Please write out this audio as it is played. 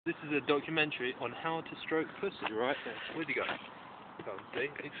This is a documentary on how to stroke pussy, right? Where'd you go? Go and see.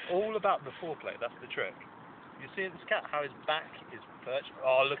 It's all about the foreplay, that's the trick. You see this cat, how his back is perched?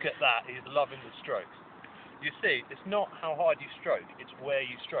 Oh, look at that, he's loving the strokes. You see, it's not how hard you stroke, it's where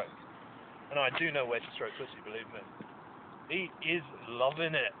you stroke. And I do know where to stroke pussy, believe me. He is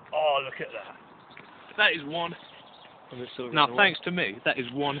loving it. Oh, look at that. That is one. Now, thanks to me, that is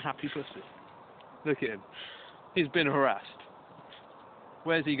one happy pussy. Look at him. He's been harassed.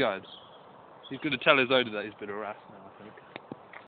 Where's he going? He's going to tell his owner that he's been harassed now.